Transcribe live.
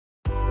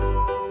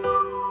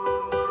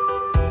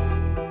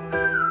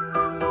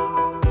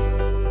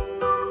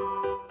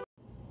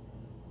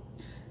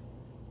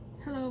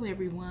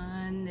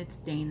it's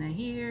Dana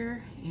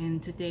here,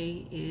 and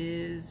today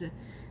is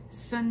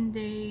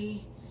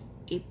Sunday,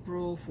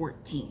 April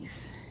 14th.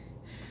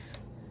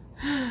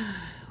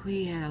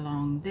 We had a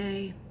long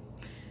day.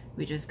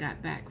 We just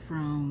got back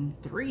from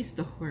 3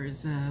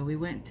 stores. We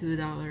went to the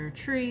Dollar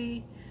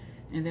Tree,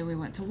 and then we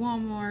went to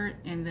Walmart,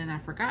 and then I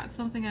forgot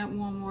something at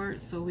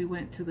Walmart, so we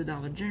went to the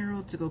Dollar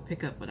General to go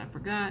pick up what I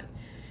forgot,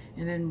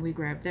 and then we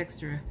grabbed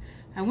extra.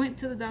 I went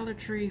to the Dollar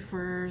Tree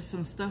for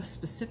some stuff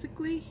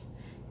specifically,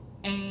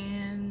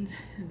 and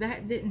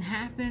that didn't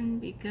happen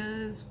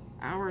because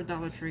our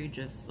Dollar Tree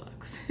just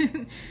sucks.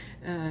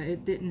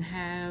 It didn't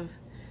have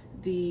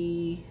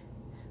the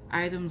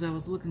items I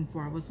was looking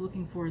for. I was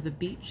looking for the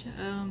beach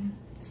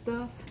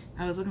stuff.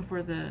 I was looking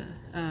for the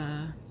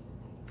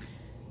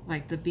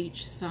like the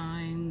beach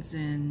signs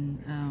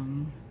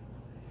and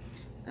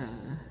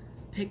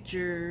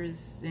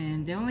pictures,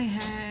 and they only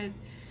had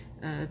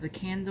the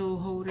candle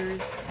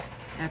holders.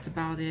 That's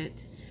about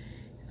it.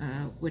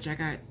 Which I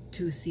got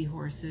 2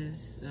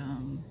 seahorses.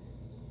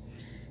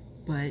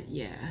 But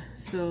yeah,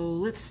 so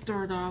let's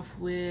start off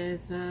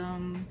with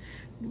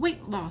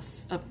weight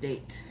loss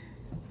update.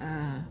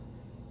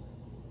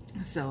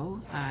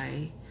 So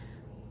I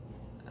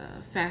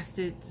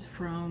fasted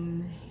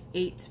from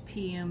 8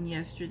 p.m.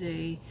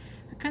 yesterday.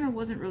 I kind of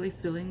wasn't really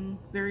feeling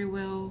very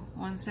well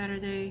on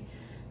Saturday.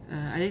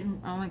 I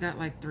only got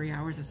like 3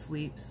 hours of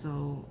sleep,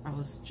 so I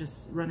was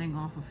just running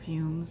off of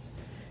fumes.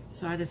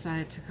 So I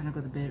decided to kind of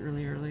go to bed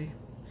really early.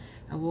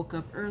 I woke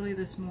up early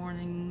this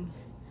morning.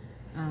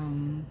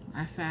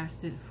 I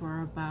fasted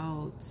for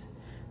about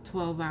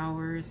 12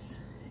 hours,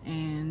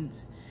 and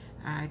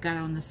I got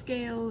on the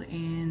scale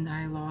and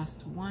I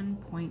lost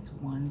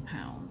 1.1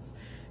 pounds.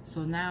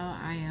 So now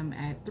I am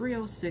at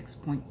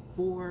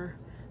 306.4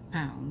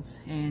 pounds,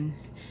 and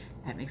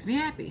that makes me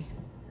happy.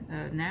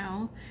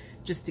 Now,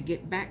 just to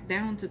get back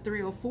down to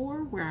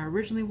 304 where I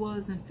originally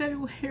was in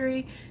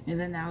February, and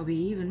then I'll be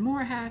even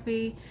more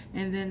happy,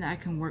 and then I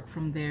can work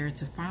from there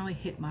to finally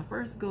hit my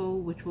first goal,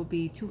 which will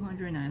be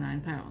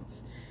 299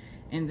 pounds.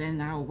 And then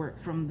I'll work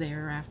from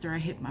there after I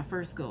hit my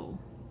first goal.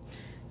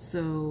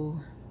 So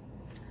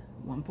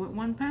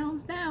 1.1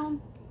 pounds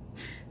down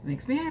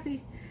makes me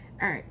happy.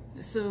 All right,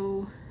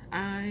 so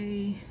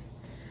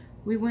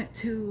we went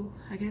to,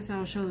 I guess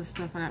I'll show the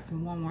stuff I got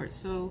from Walmart.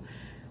 So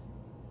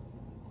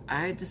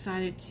I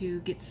decided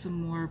to get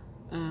some more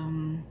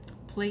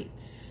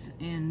plates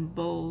and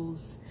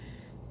bowls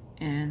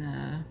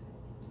and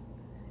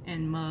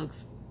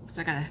mugs.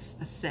 So I got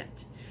a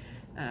set.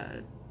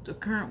 The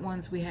current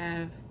ones we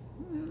have,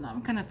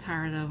 I'm kind of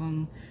tired of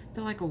them.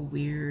 They're like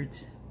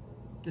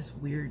this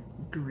weird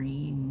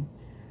green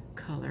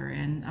color,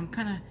 and I'm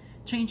kind of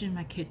changing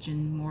my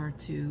kitchen more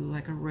to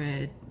like a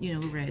red,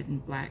 red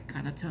and black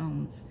kind of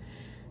tones.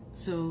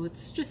 So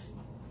it's just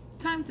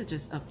time to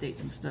just update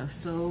some stuff.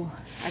 So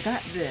I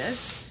got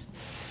this.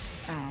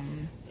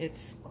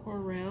 It's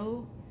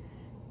Corelle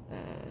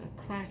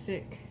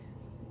classic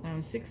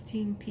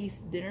 16-piece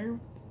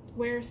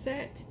dinnerware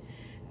set.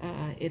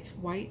 It's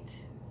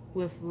white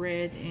with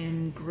red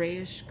and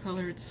grayish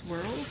colored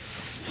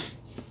swirls.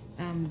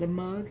 The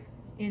mug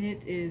in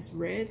it is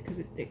red because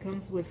it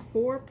comes with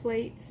 4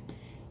 plates,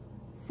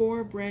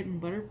 4 bread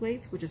and butter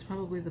plates, which is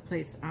probably the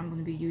plates I'm going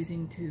to be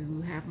using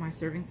to have my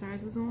serving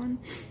sizes on,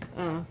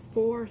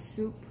 4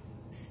 soup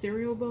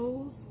cereal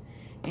bowls,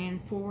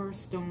 and 4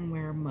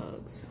 stoneware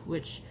mugs,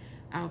 which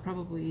I'll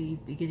probably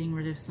be getting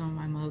rid of some of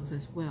my mugs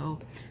as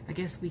well. I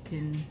guess we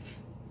can,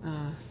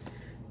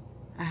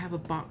 I have a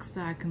box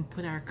that I can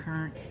put our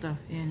current stuff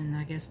in, and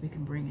I guess we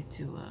can bring it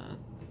to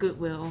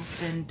Goodwill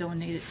and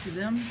donate it to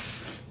them.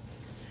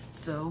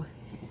 So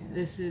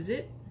this is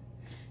it.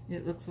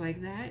 It looks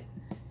like that.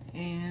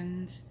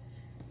 And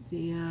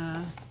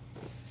the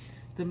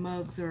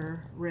mugs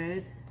are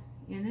red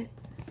in it,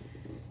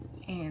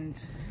 and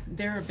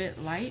they're a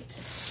bit light.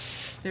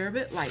 They're a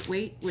bit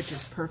lightweight, which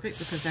is perfect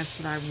because that's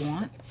what I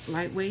want,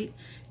 lightweight.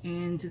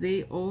 And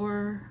they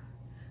are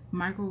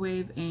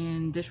microwave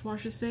and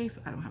dishwasher safe.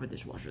 I don't have a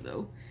dishwasher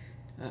though,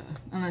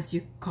 unless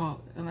you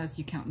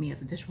count me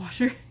as a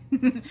dishwasher.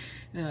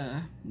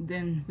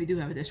 Then we do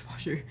have a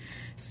dishwasher.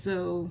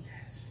 So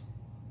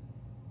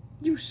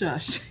you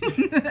shush.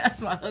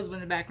 That's my husband in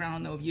the background. I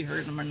don't know if you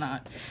heard him or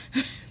not.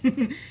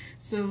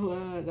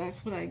 So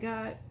that's what I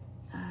got.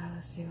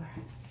 Let's see where.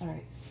 All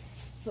right.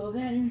 So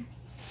then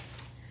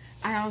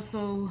I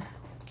also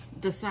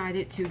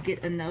decided to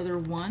get another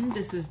one.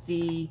 This is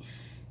the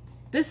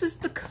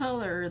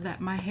color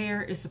that my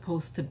hair is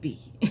supposed to be.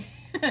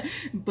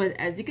 But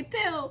as you can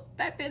tell,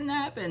 that didn't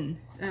happen.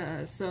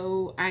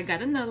 So I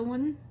got another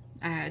one.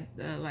 I had,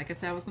 like I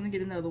said, I was going to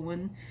get another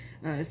one.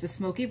 It's the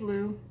Smoky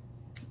Blue.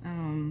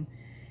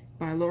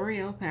 By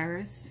L'Oreal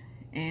Paris,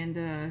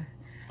 and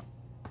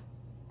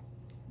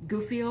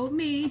goofy old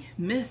me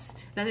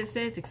missed that it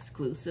says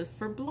exclusive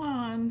for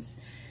blondes.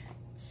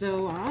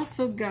 So I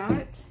also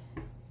got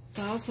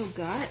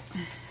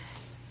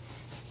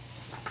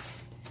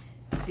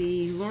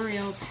the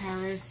L'Oreal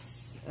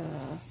Paris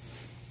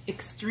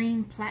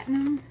Extreme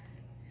Platinum,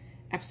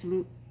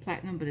 Absolute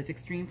Platinum, but it's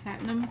Extreme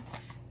Platinum.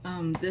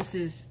 This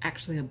is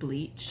actually a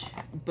bleach,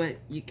 but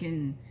you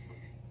can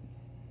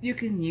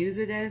use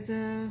it as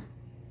to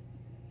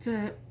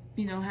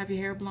have your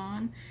hair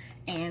blonde,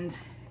 and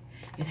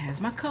it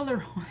has my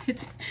color on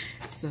it.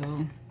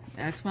 So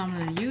that's why I'm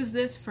going to use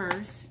this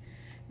first.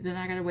 Then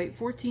I gotta wait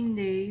 14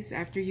 days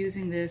after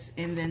using this,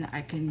 and then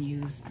I can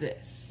use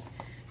this.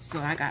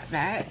 So I got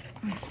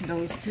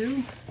those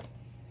two.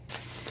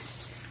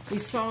 We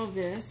saw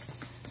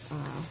this.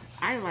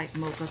 I like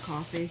mocha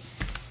coffee.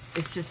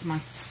 It's just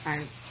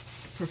I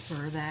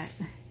prefer that.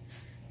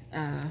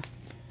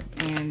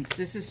 And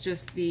this is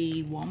just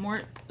the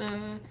Walmart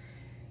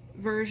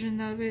version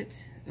of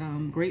it.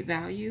 Great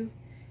value.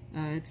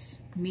 It's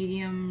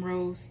medium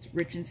roast,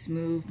 rich and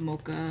smooth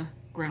mocha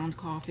ground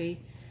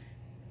coffee.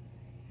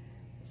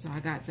 So I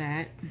got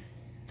that.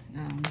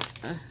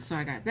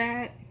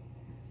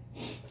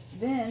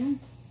 Then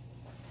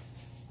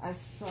I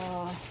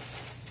saw,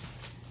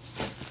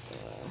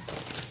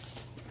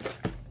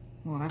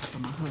 well, that's for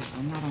my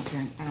husband.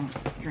 I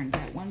don't drink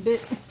that one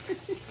bit.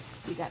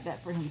 He got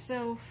that for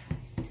himself.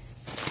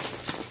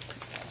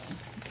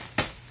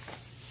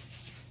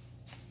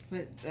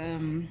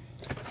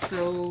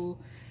 So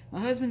my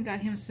husband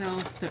got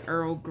himself the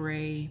Earl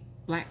Grey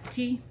black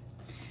tea.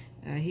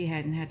 He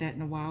hadn't had that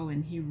in a while,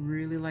 and he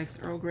really likes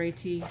Earl Grey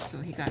tea,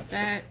 so he got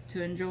that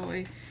to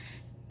enjoy.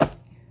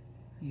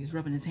 He's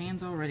rubbing his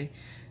hands already.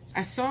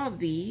 I saw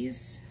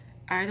these.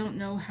 I don't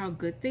know how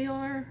good they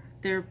are.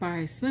 They're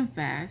by Slim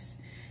Fast,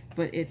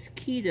 but it's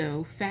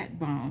keto fat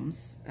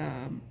bombs,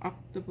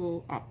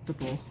 optimal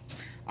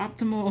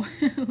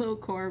low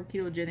carb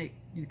ketogenic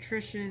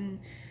nutrition,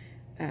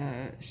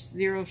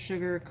 zero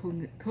sugar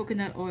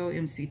coconut oil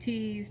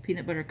MCTs,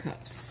 peanut butter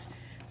cups.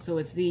 So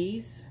it's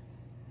these.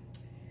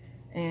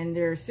 And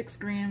there are 6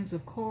 grams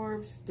of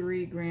carbs,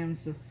 3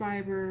 grams of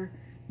fiber,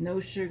 no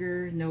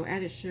sugar, no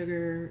added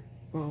sugar,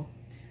 well,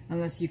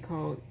 unless you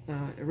call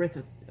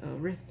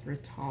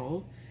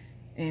erythritol,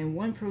 and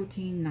 1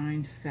 protein,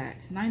 9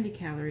 fat, 90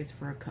 calories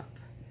for a cup.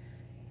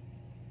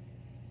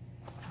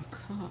 A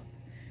cup?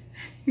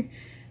 I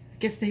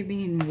guess they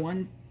mean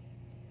 1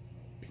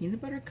 peanut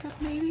butter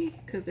cup maybe?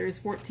 Because there's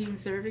 14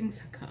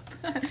 servings a cup.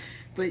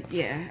 But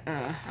yeah,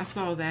 I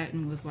saw that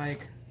and was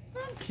like,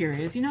 I'm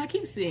curious, I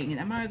keep seeing it.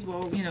 I might as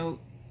well,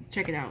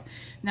 check it out.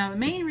 Now, the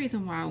main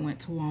reason why I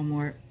went to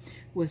Walmart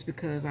was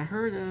because I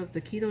heard of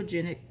the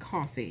ketogenic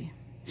coffee.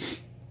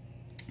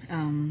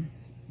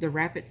 The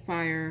Rapid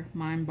Fire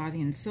Mind,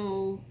 Body, and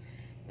Soul.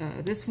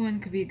 This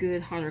one could be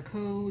good hot or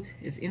cold.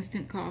 It's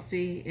instant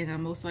coffee, and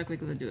I'm most likely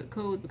going to do it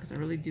cold because I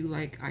really do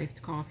like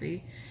iced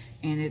coffee.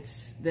 And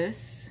it's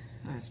this.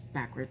 It's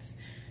backwards.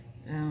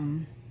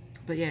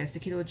 But yeah, it's the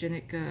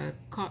ketogenic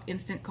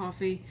instant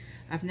coffee.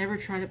 I've never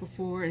tried it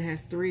before. It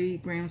has 3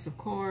 grams of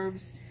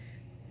carbs,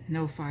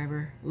 no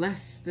fiber,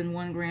 less than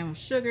 1 gram of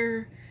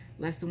sugar,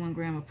 less than 1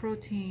 gram of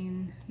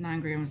protein, 9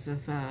 grams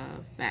of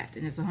fat,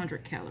 and it's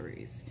 100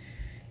 calories.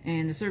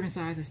 And the serving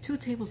size is 2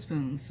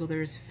 tablespoons, so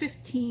there's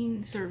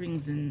 15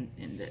 servings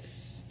in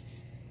this.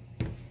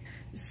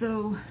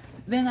 So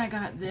then I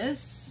got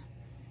this.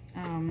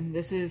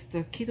 This is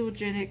the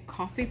ketogenic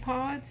coffee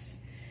pods.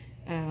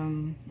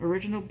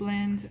 Original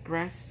blend,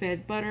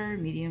 grass-fed butter,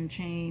 medium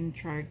chain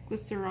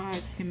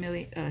triglycerides,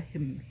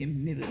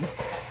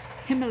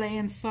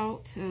 Himalayan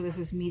salt. This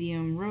is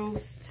medium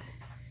roast.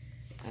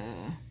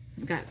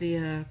 Got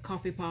the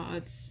coffee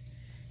pods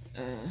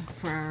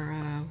for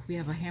our, we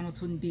have a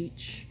Hamilton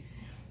Beach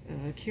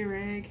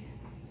Keurig.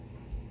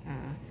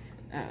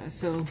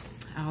 So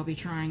I'll be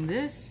trying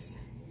this.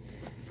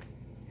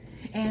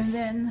 And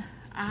then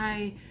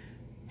I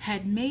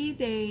had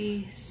made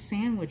a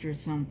sandwich or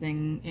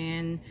something,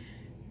 and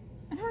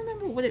I don't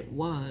remember what it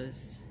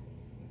was,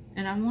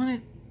 and I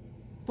wanted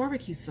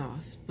barbecue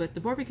sauce, but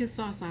the barbecue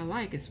sauce I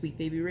like is Sweet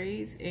Baby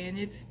Ray's, and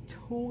it's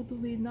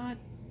totally bad,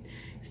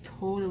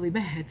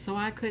 so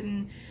I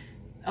couldn't.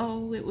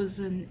 Oh, it was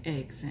an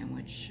egg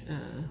sandwich.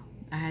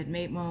 I had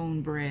made my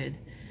own bread.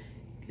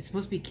 It's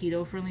supposed to be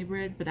keto friendly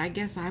bread, but I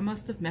guess I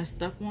must have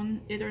messed up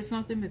on it or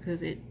something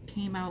because it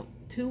came out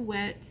too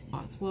wet.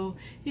 Well,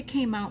 it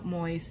came out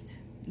moist.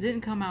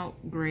 Didn't come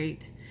out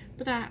great,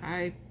 but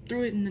I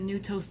threw it in the new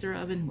toaster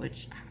oven,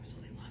 which I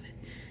absolutely love it.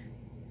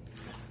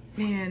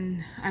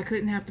 And I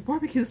couldn't have the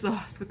barbecue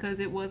sauce because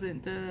it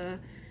wasn't,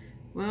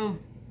 well,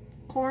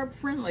 carb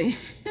friendly.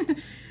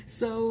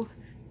 So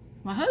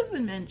my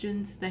husband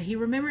mentioned that he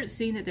remembered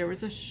seeing that there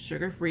was a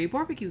sugar-free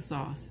barbecue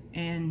sauce.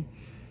 And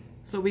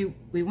so we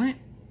went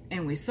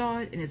and we saw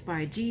it, and it's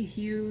by G.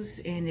 Hughes,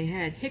 and it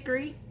had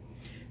hickory,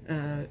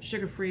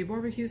 sugar-free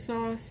barbecue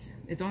sauce.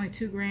 It's only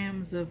 2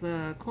 grams of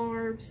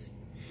carbs,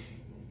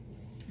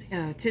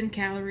 10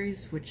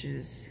 calories, which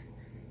is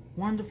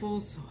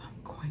wonderful. So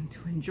I'm going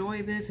to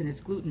enjoy this, and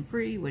it's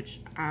gluten-free, which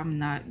I'm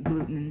not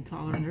gluten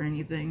intolerant or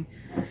anything.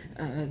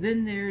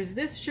 Then there's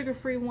this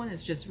sugar-free one.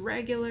 It's just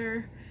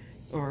regular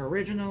or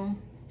original,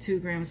 2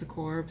 grams of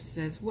carbs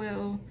as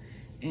well,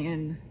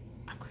 and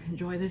I'm going to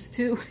enjoy this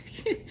too.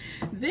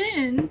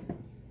 Then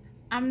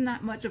I'm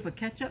not much of a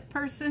ketchup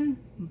person,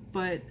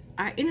 but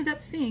I ended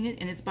up seeing it,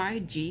 and it's by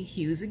G.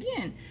 Hughes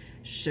again.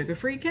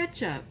 Sugar-free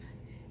ketchup.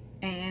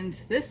 And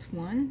this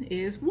one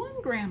is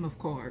 1 gram of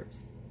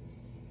carbs.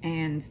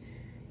 And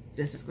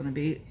this is going to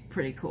be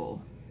pretty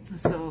cool.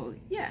 So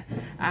yeah,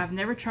 I've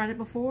never tried it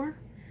before.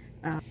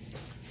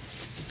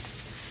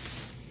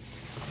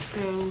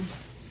 So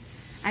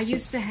I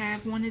used to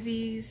have one of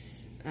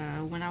these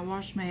when I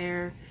wash my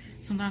hair.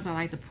 Sometimes I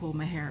like to pull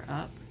my hair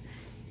up,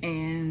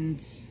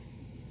 and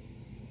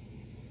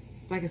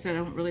like I said, I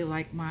don't really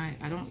like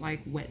I don't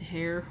like wet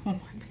hair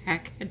on my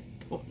back. I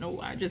don't know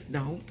why, I just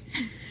don't.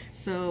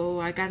 So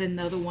I got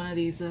another one of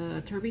these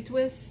Turby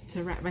Twists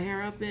to wrap my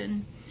hair up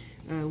in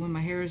when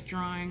my hair is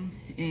drying,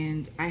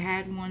 and I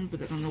had one,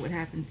 but I don't know what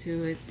happened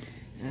to it.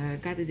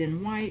 Got it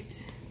in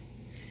white.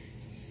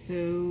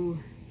 So,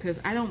 because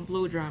I don't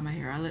blow dry my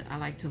hair, I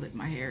like to let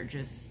my hair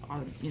just,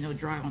 you know,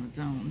 dry on its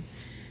own.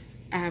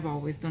 I have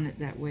always done it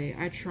that way.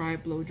 I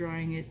tried blow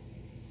drying it.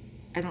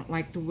 I don't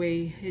like the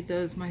way it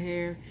does my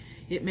hair.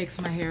 It makes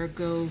my hair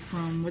go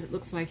from what it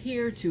looks like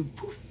here to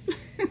poof,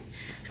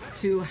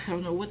 to I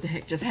don't know what the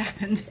heck just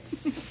happened.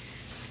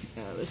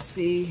 Let's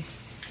see.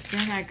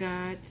 Then I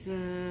got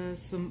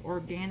some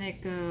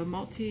organic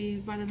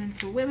multivitamin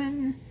for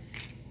women.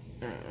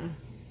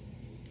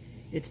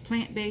 It's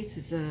plant-based.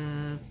 It's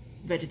a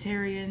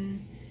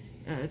vegetarian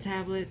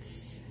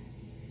tablets.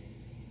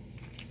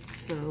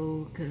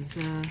 So, because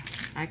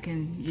I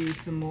can use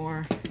some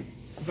more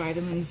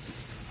vitamins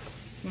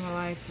in my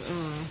life.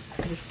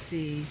 Let's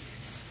see.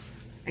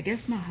 I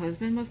guess my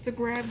husband must have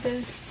grabbed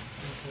this.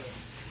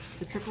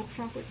 The triple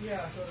chocolate? Yeah,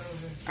 I thought that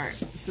was it.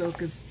 Alright, so,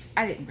 because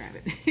I didn't grab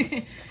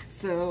it.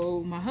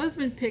 So, my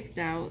husband picked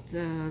out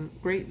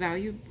Great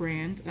Value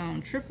brand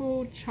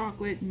triple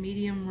chocolate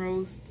medium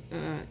roast.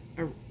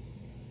 Don't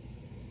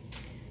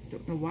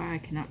know why I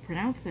cannot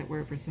pronounce that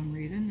word for some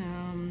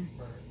reason.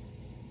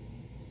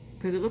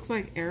 Because it looks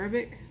like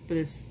Arabic, but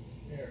it's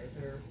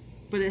Arabic.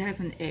 But it has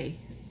an A.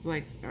 It's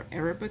like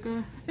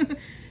Arabica.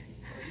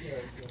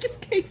 I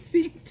just can't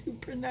seem to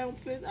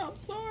pronounce it. I'm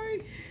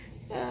sorry.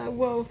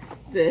 Well,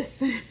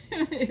 this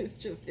it's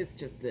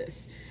just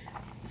this.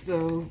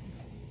 So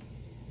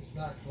it's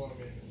not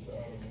Colombian. It's the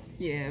other one.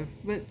 Yeah,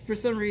 but for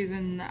some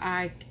reason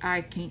I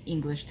can't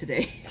English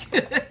today.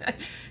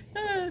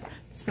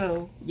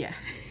 So yeah,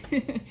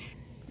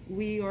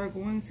 we are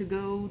going to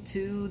go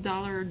to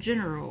Dollar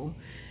General.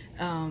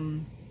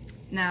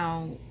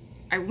 Now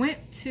I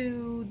went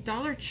to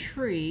Dollar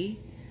Tree,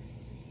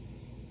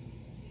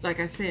 like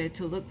I said,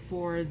 to look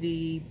for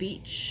the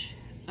beach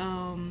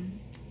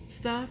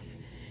stuff,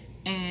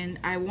 and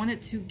I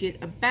wanted to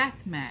get a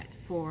bath mat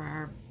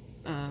for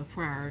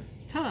our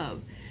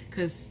tub,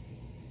 because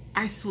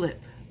I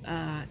slip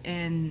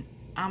and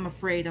I'm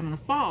afraid I'm gonna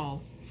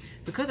fall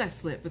because I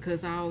slip,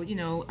 because I'll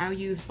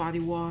use body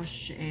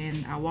wash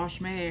and I'll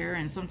wash my hair,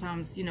 and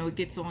sometimes it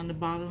gets on the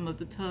bottom of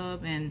the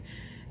tub and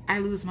I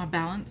lose my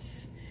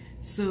balance.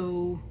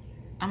 So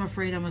I'm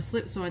afraid I'm gonna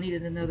slip, so I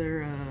needed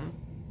another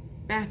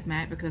bath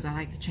mat, because I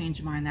like to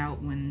change mine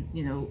out when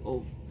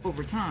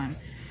over time.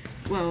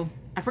 Well,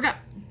 I forgot.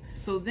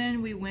 So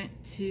then we went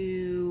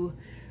to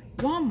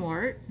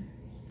Walmart,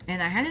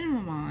 and I had it in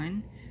my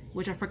mind,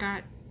 which I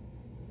forgot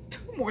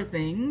 2 more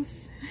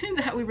things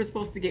that we were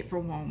supposed to get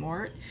from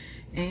Walmart.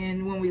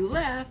 And when we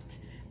left,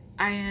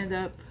 I ended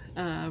up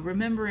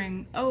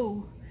remembering,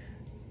 oh,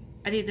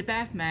 I need the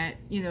bath mat.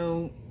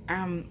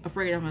 I'm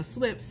afraid I'm gonna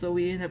slip, so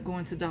we ended up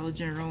going to Dollar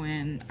General,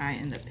 and I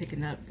ended up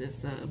picking up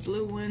this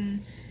blue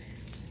one.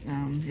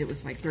 It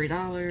was like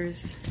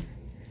 $3.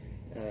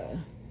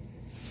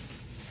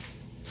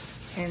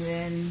 And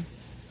then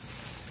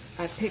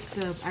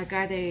I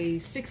got a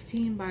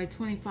 16 by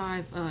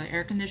 25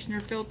 air conditioner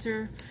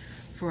filter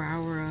for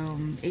our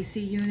AC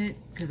unit,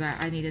 because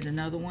I needed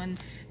another one.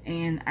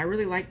 And I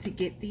really like to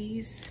get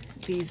these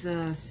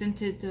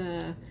scented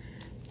air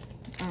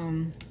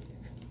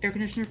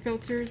conditioner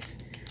filters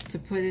to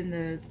put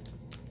in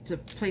to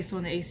place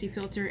on the AC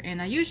filter.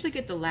 And I usually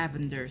get the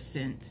lavender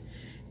scent,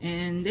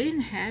 and they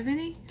didn't have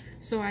any,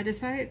 so I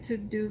decided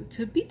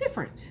to be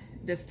different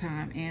this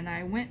time, and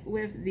I went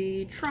with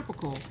the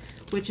tropical,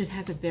 which it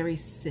has a very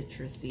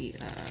citrusy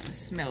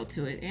smell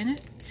to it, and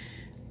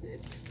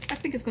I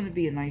think it's going to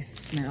be a nice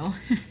smell.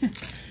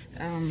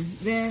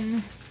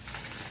 Then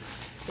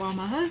while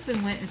my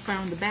husband went and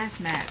found the bath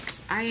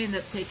mats, I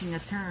ended up taking a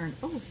turn.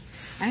 Oh,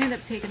 I ended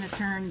up taking a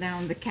turn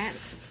down the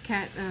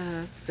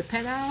the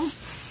pet aisle,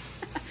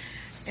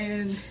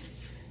 and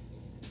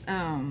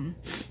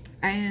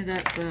I ended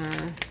up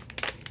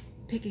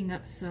picking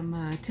up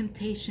some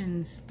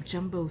Temptations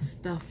jumbo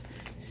stuffed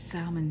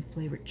salmon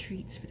flavored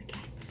treats for the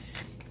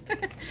cats.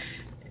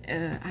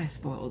 I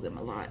spoil them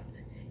a lot.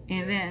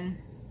 And then,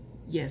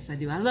 yes, I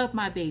do. I love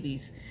my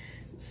babies.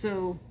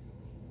 So,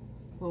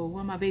 well,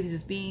 one of my babies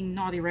is being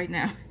naughty right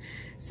now.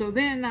 So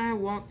then I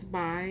walked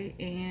by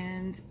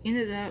and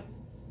ended up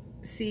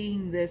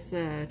seeing this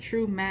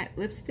True Matte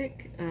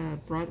lipstick,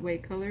 Broadway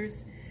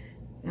Colors.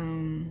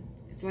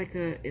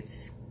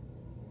 It's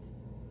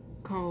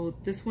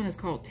called, this one is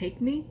called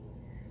Take Me.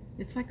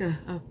 It's like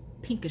a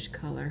pinkish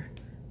color.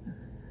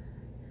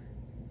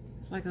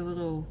 It's like a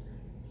little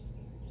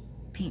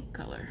pink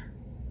color.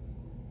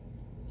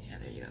 Yeah,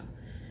 there you go.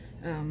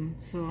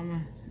 So I'm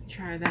gonna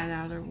try that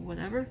out or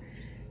whatever.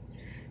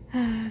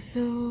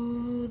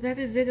 So that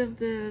is it of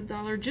the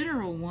Dollar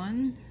General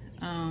one.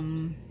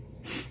 And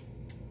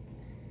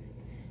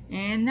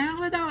now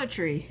the Dollar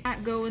Tree. I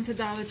go into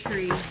Dollar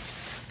Tree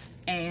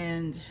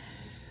and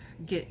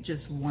get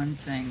just one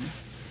thing.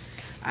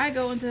 I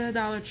go into the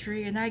Dollar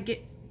Tree and I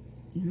get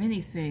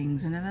many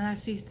things, and then I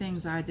see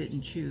things I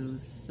didn't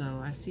choose. So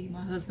I see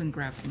my husband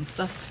grab some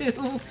stuff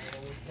too.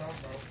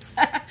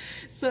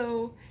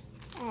 So,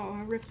 oh,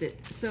 I ripped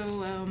it.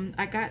 So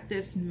I got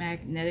this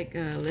magnetic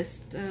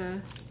list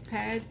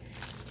pad.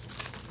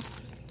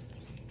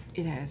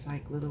 It has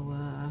like little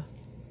a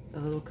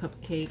little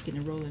cupcake and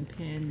a rolling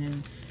pin,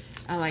 and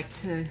I like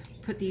to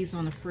put these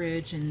on the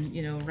fridge and,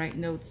 you know, write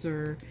notes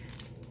or...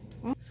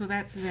 So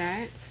that's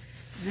that.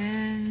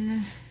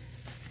 Then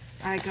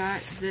I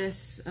got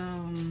this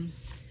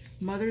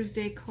Mother's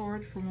Day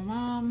card from my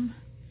mom.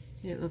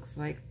 It looks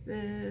like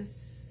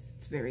this.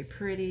 It's very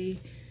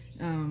pretty.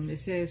 It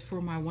says,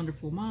 "For my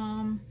wonderful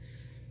mom.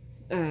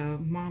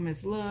 Mom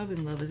is love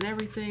and love is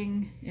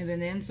everything." And then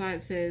the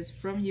inside says,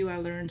 "From you I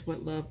learned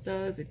what love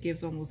does. It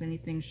gives almost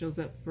anything, shows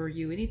up for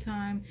you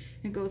anytime,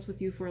 and goes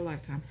with you for a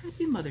lifetime.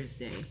 Happy Mother's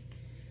Day."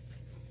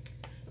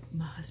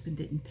 My husband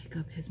didn't pick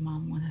up his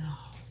mom one at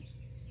all.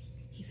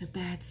 He's a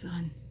bad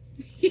son.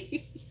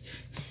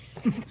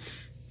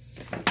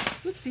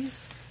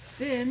 Whoopsies.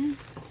 Then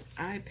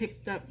I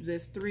picked up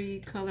this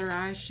 3-color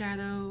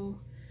eyeshadow.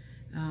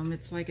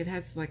 It's like, it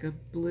has like a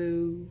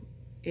blue,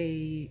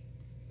 a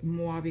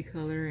Mojave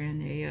color,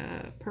 and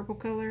a purple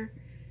color.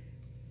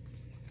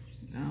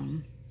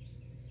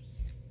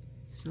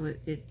 So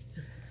it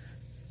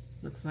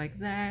looks like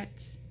that.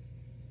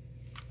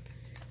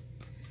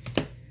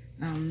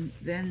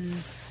 Then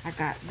I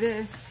got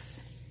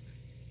this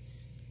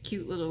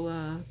cute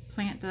little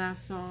plant that I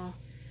saw.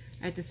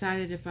 I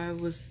decided if I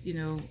was, you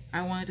know,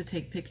 I wanted to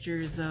take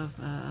pictures of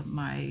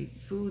my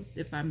food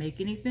if I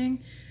make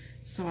anything.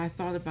 So I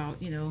thought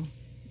about, you know,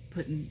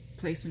 putting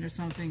placement or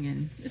something,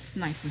 and it's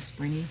nice and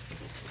springy.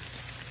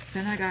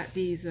 Then I got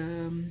these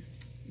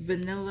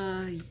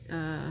vanilla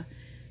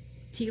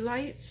tea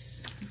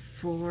lights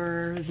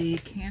for the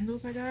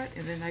candles I got,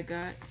 and then I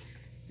got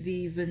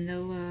the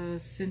vanilla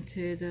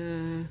scented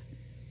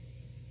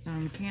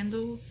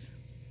candles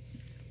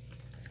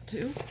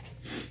too.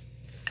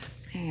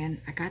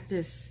 And I got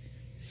this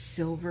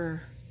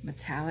silver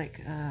metallic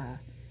I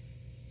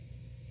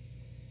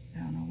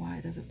don't know why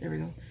it doesn't, there we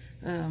go,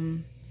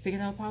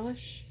 fingernail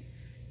polish.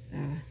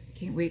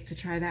 Can't wait to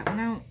try that one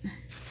out.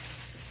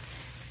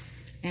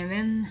 And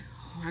then,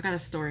 oh, I got a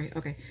story.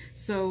 Okay,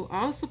 so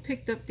I also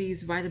picked up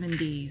these vitamin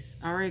Ds.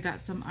 I already got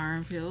some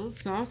iron pills.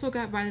 So I also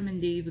got vitamin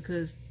D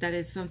because that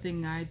is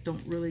something I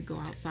don't really go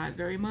outside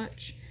very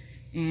much.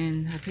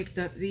 And I picked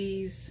up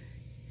these.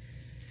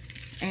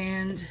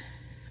 And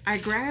I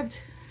grabbed,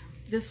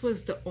 this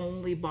was the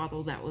only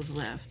bottle that was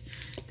left.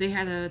 They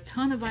had a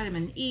ton of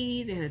vitamin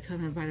E, they had a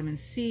ton of vitamin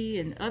C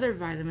and other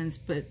vitamins,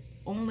 but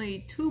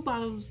only 2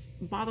 bottles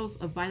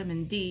of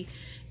vitamin D,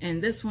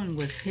 and this one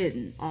was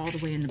hidden all the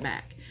way in the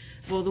back.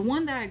 Well, the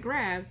one that I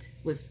grabbed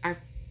was, I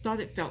thought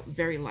it felt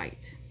very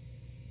light.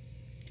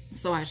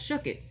 So I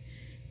shook it,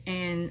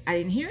 and I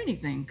didn't hear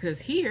anything,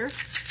 because here,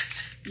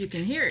 you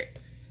can hear it.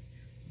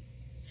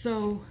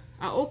 So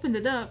I opened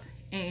it up,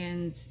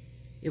 and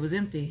it was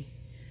empty.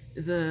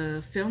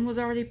 The film was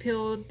already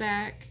peeled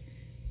back.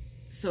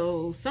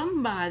 So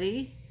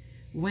somebody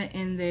went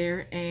in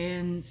there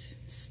and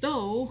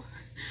stole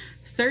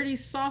 30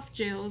 soft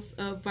gels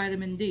of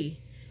vitamin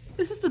D.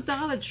 This is the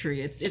Dollar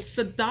Tree. It's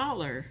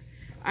 $1.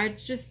 I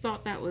just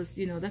thought that was,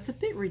 you know, that's a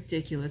bit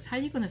ridiculous. How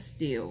you gonna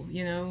steal,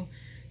 you know?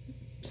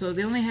 So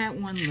they only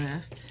had one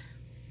left.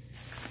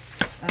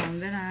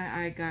 Then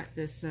I got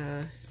this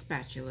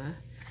spatula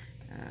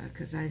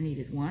because I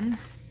needed one.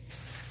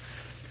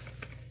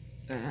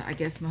 I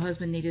guess my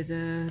husband needed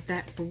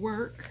that for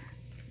work.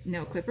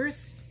 Nail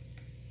clippers.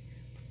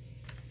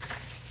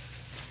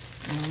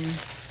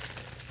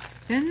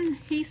 Then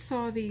he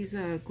saw these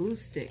glue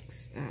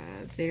sticks.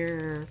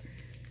 They're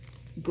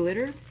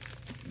glitter,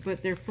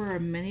 but they're for a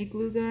mini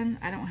glue gun.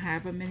 I don't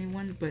have a mini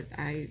one, but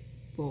I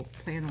will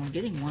plan on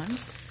getting one.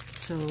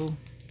 So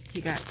he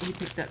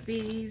picked up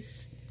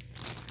these.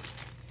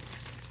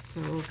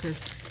 So, because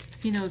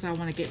he knows I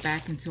want to get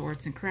back into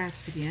arts and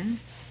crafts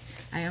again.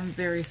 I am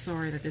very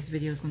sorry that this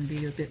video is going to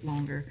be a bit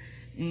longer.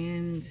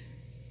 And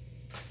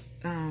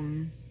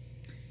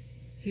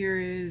here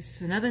is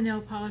another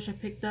nail polish I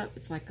picked up.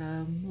 It's like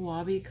a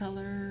Mojave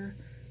color.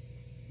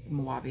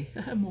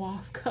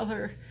 Mauve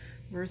color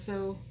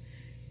Verso.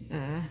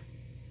 I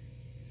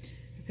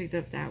picked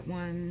up that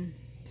one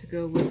to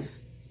go with,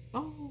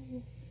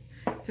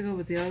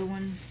 the other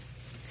one.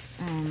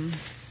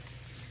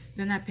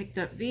 Then I picked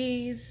up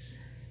these.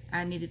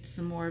 I needed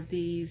some more of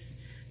these.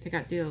 They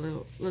got the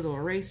little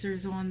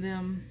erasers on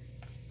them.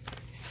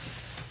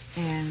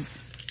 And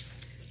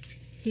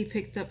he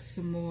picked up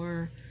some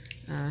more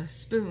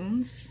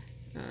spoons,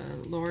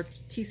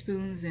 large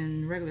teaspoons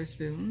and regular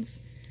spoons.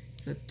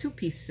 It's a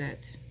 2-piece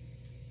set.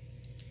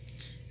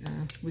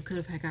 We could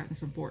have gotten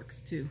some forks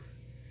too,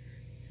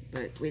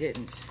 but we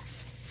didn't.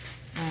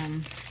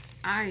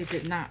 I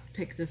did not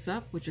pick this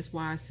up, which is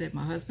why I said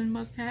my husband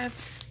must have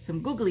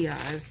some googly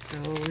eyes. So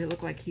it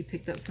looked like he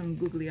picked up some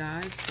googly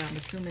eyes. So I'm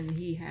assuming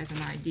he has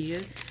an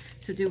idea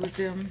to do with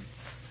them.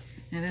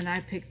 And then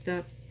I picked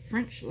up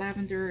French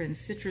lavender and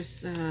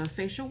citrus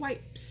facial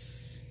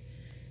wipes.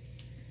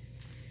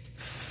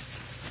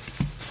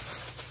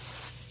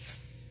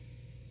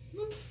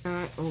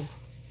 Oh,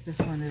 this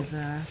one is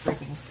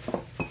breakable.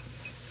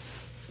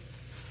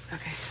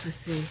 Okay, let's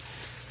see.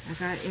 I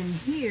got in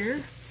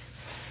here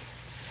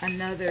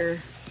another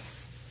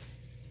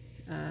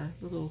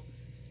little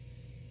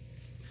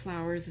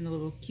flowers in a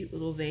little cute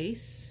little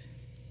vase.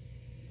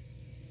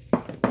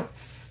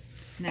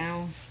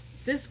 Now,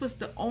 this was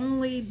the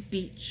only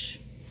beach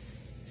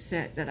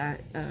set that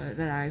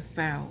I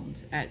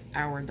found at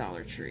our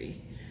Dollar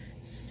Tree.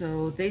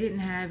 So they didn't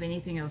have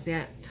anything else. They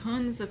had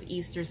tons of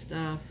Easter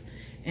stuff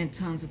and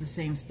tons of the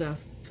same stuff.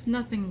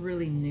 Nothing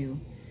really new.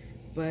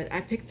 But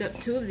I picked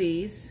up 2 of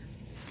these.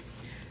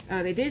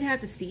 They did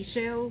have the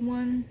seashell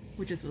one,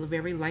 which is a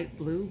very light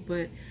blue,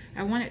 but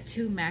I wanted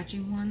 2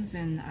 matching ones,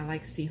 and I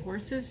like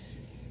seahorses.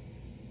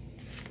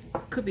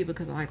 Could be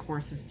because I like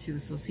horses too,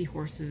 so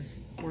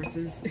seahorses,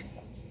 horses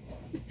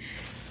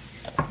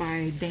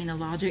by Dana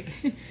Logic.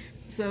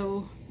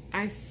 So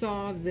I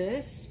saw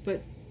this,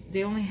 but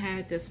they only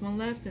had this one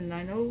left, and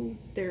I know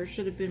there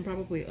should have been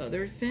probably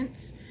other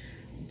scents,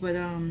 but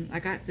I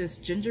got this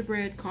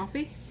gingerbread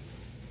coffee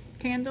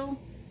candle,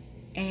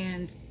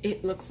 and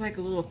it looks like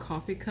a little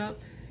coffee cup,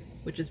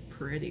 which is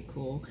pretty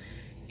cool,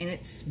 and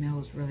it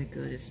smells really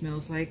good. It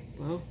smells like,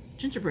 well,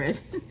 gingerbread.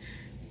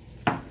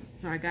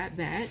 So I got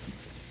that,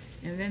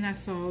 and then I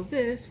saw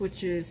this,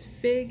 which is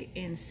fig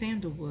and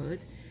sandalwood,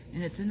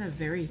 and it's in a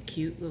very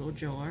cute little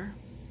jar,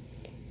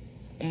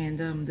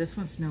 and this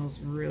one smells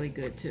really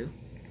good too.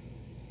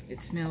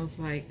 It smells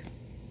like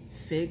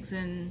figs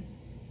and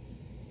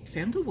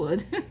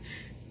sandalwood.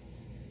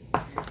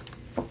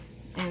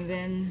 And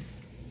then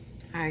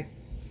I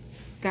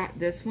got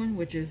this one,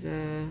 which is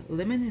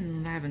lemon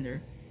and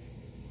lavender.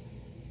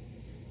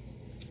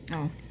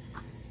 Oh,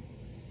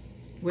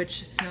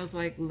 which smells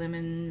like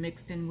lemon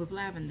mixed in with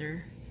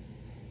lavender,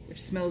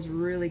 which smells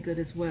really good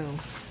as well.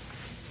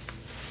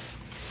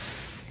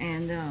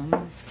 And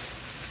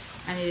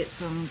I needed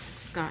some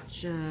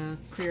Scotch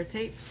clear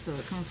tape, so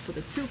it comes with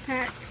a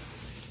 2-pack.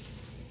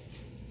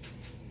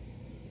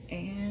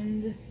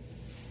 And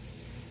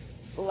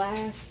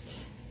last,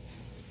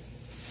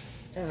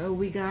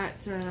 we got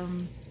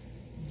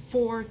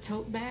 4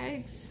 tote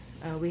bags.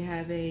 We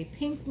have a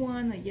pink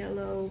one, a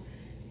yellow,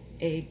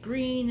 a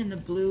green, and a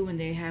blue, and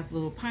they have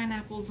little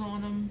pineapples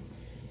on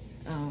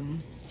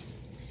them.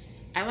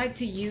 I like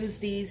to use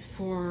these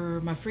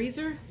for my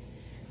freezer,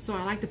 so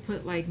I like to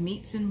put like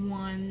meats in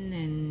one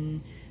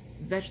and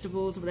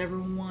vegetables, whatever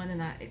in one,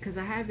 and because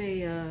I have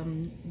a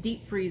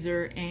deep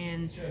freezer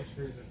and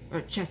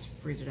chest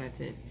freezer, that's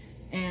it.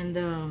 And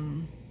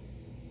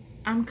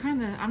I'm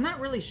not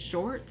really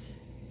short.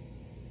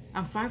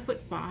 I'm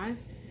 5'5",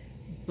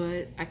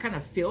 but I kind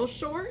of feel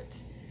short.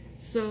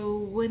 So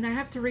when I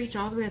have to reach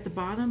all the way at the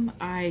bottom,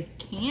 I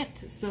can't.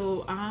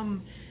 So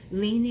I'm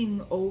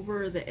leaning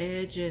over the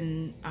edge,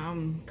 and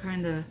I'm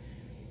kind of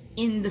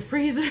in the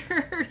freezer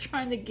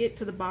trying to get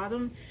to the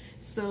bottom.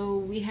 So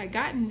we had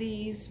gotten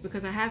these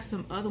because I have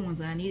some other ones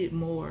and I needed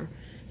more.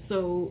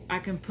 So I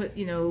can put,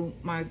 you know,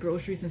 my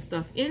groceries and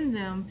stuff in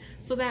them,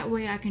 so that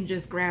way I can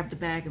just grab the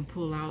bag and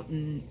pull out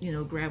and, you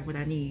know, grab what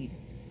I need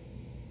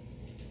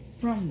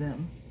from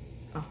them.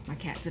 Oh, my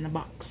cat's in a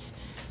box.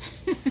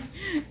 Put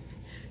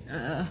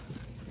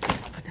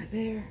that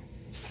there.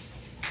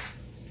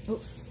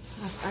 Oops,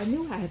 I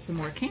knew I had some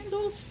more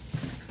candles.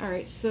 All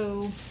right,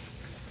 so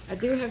I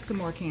do have some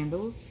more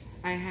candles.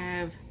 I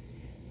have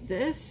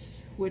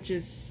this, which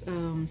is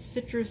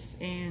citrus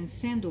and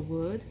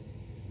sandalwood,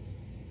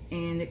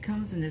 and it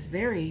comes in this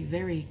very,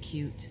 very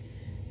cute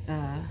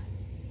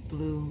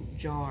blue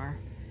jar.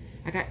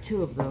 I got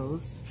 2 of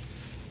those.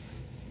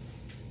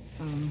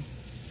 Yeah,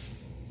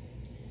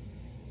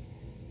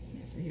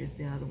 so here's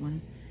the other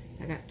one.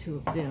 So I got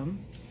 2 of them.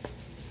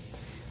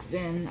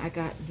 Then I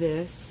got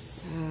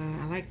this.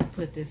 I like to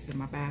put this in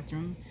my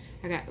bathroom.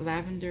 I got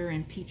lavender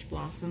and peach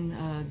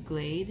blossom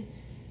Glade.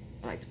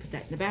 I like to put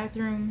that in the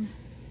bathroom.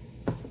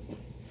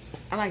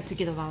 I like to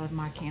get a lot of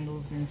my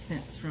candles and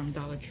scents from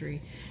Dollar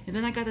Tree. And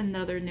then I got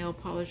another nail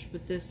polish,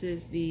 but this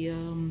is the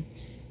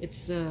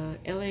it's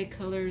LA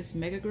Colors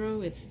Mega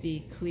Grow. It's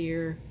the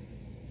clear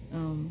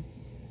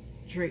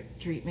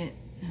treatment,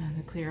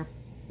 the clear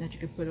that you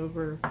can put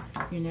over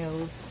your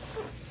nails.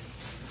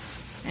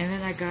 And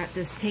then I got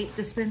this tape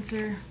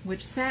dispenser,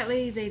 which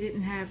sadly they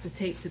didn't have the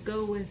tape to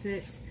go with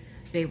it.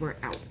 They were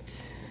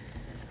out.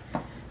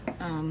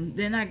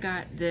 Then I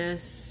got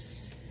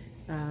this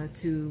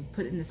to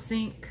put in the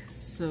sink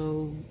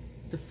so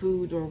the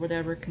food or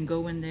whatever can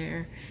go in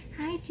there.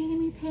 Hi,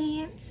 Jamie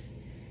Pants.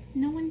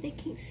 No one, they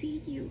can't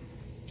see you.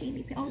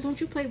 Jamie Pants. Oh,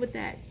 don't you play with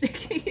that.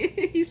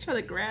 He's trying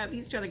to grab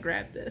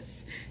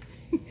this.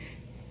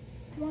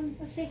 Come on,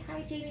 let's say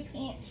hi, Jamie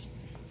Pants.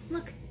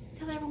 Look,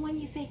 tell everyone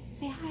you say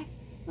hi.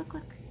 Look.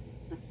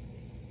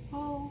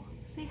 Oh,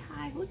 say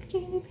hi. Look,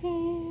 Jamie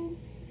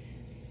Pants.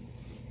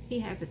 He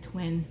has a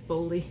twin,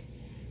 Foley.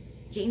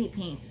 Jamie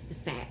Pants is the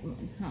fat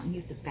one, huh?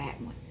 He's the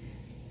fat one.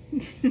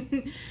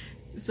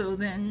 So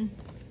then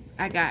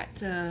I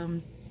got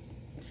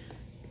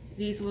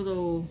these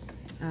little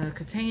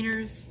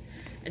containers.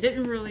 I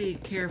didn't really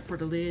care for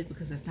the lid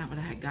because that's not what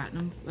I had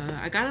gotten them.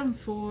 I got them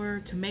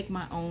to make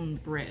my own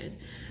bread,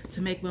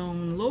 to make my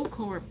own low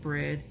carb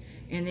bread,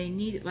 and they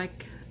needed,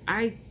 like,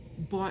 I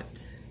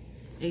bought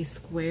a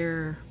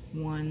square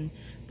one,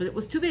 but it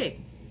was too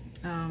big.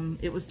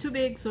 It was too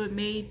big, so it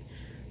made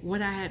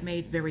what I had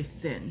made very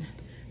thin.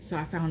 So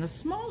I found a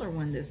smaller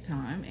one this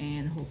time,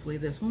 and hopefully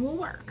this one will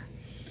work.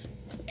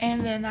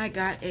 And then I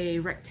got a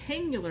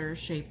rectangular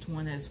shaped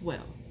one as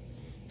well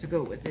to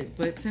go with it,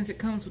 but since it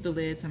comes with the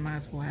lids, I might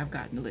as well have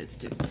gotten the lids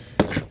too.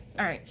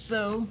 All right,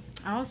 so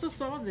I also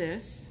saw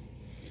this.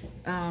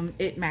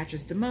 It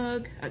matches the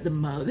mug, the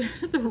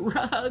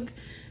rug.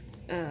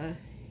 It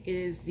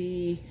is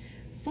the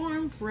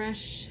Farm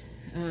Fresh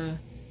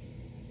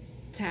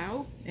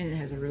towel, and it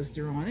has a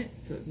roaster on it,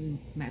 so it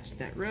matches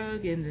that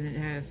rug. And then it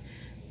has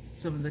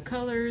some of the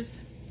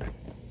colors.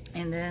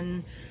 And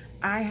then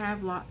I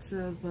have lots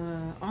of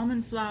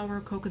almond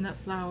flour, coconut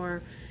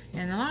flour,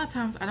 and a lot of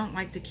times I don't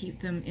like to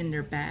keep them in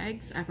their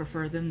bags. I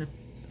prefer to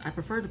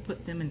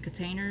put them in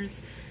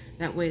containers.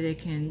 That way they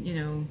can, you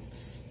know,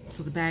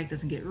 so the bag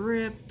doesn't get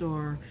ripped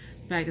or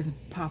the bag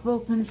doesn't pop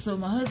open. So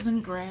my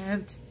husband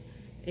grabbed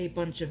a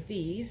bunch of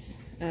these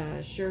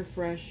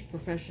SureFresh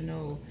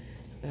professional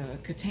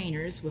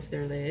containers with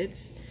their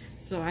lids,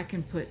 so I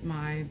can put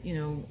my, you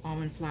know,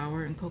 almond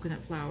flour and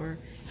coconut flour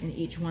in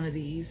each one of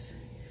these.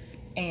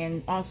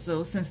 And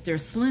also, since they're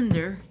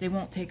slender, they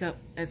won't take up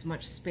as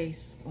much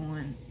space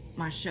on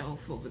my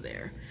shelf over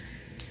there.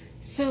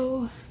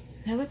 So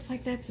that looks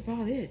like that's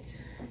about it.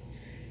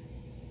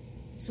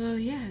 So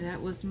yeah,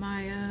 that was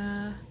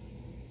my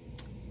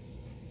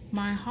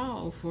my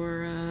haul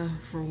for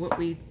what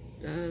we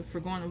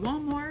for going to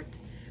Walmart,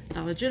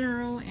 Dollar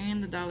General,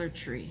 and the Dollar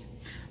Tree.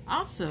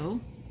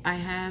 Also, I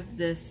have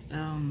this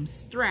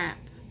strap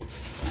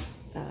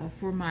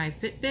for my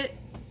Fitbit.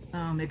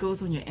 It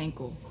goes on your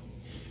ankle.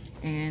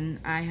 And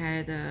I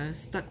had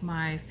stuck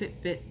my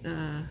Fitbit,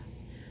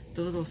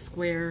 the little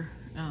square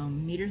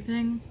meter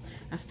thing.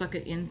 I stuck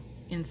it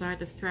inside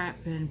the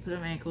strap and put it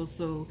on my ankle,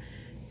 so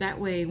that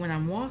way when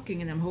I'm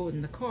walking and I'm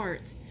holding the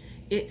cart,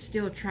 it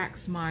still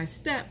tracks my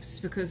steps,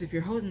 because if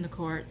you're holding the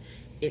cart,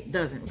 it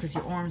doesn't, because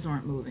your arms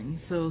aren't moving.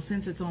 So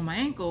since it's on my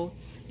ankle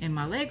and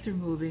my legs are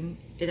moving,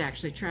 it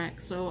actually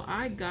tracks. So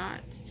I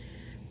got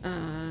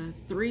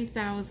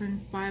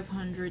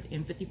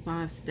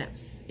 3,555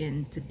 steps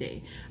in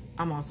today.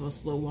 I'm also a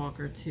slow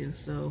walker too,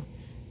 so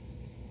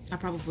I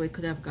probably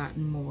could have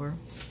gotten more.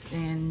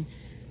 And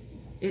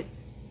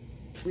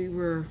we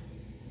were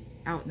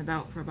out and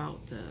about for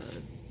about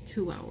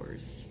 2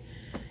 hours.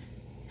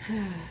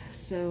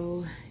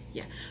 So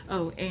yeah.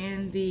 Oh,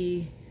 and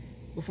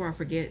before I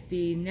forget,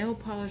 the nail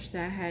polish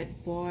that I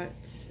had bought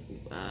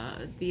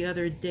the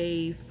other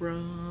day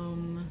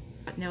from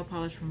nail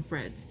polish from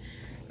Fred's.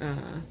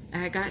 I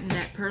had gotten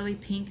that pearly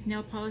pink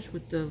nail polish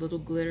with the little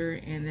glitter,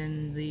 and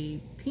then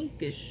the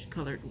pinkish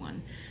colored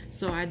one.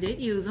 So I did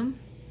use them.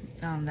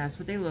 That's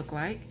what they look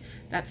like.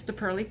 That's the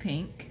pearly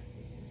pink.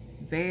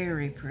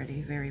 Very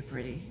pretty, very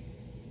pretty.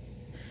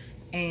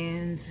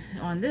 And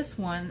on this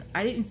one,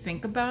 I didn't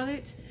think about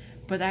it,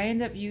 but I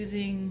ended up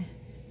using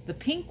the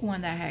pink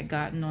one that I had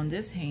gotten on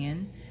this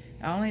hand.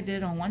 I only did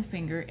it on one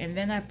finger, and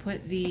then I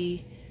put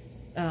the,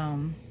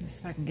 let's see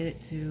if I can get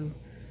it to,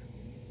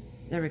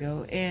 there we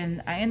go.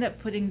 And I end up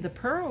putting the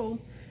pearly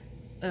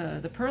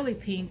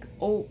pink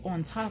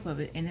on top of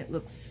it, and it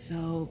looks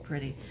so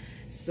pretty.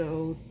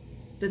 So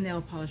the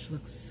nail polish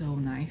looks so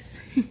nice.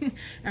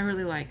 I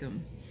really like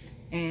them.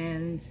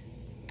 And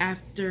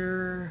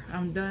after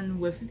I'm done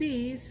with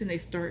these and they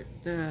start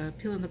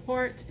peeling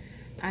apart,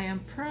 I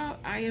am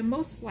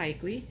most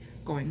likely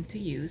going to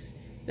use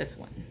this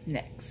one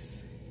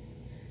next.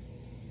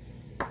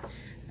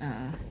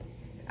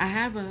 I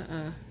have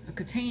a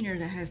container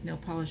that has nail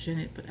polish in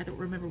it, but I don't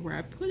remember where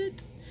I put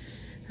it.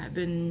 I've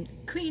been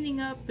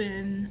cleaning up,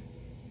 and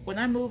when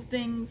I move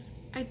things,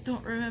 I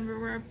don't remember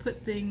where I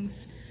put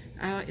things.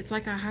 It's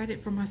like I hide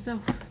it from myself,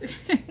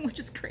 which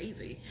is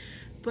crazy.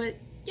 But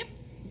yep,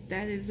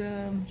 that is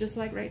just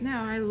like right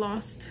now, I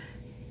lost,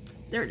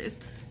 there it is.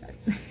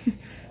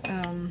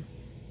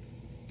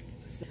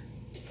 So,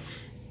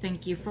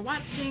 thank you for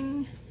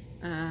watching.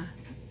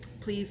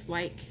 Please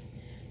like,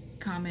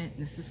 comment,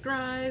 and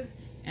subscribe,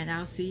 and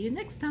I'll see you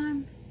next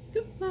time.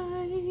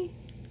 Goodbye.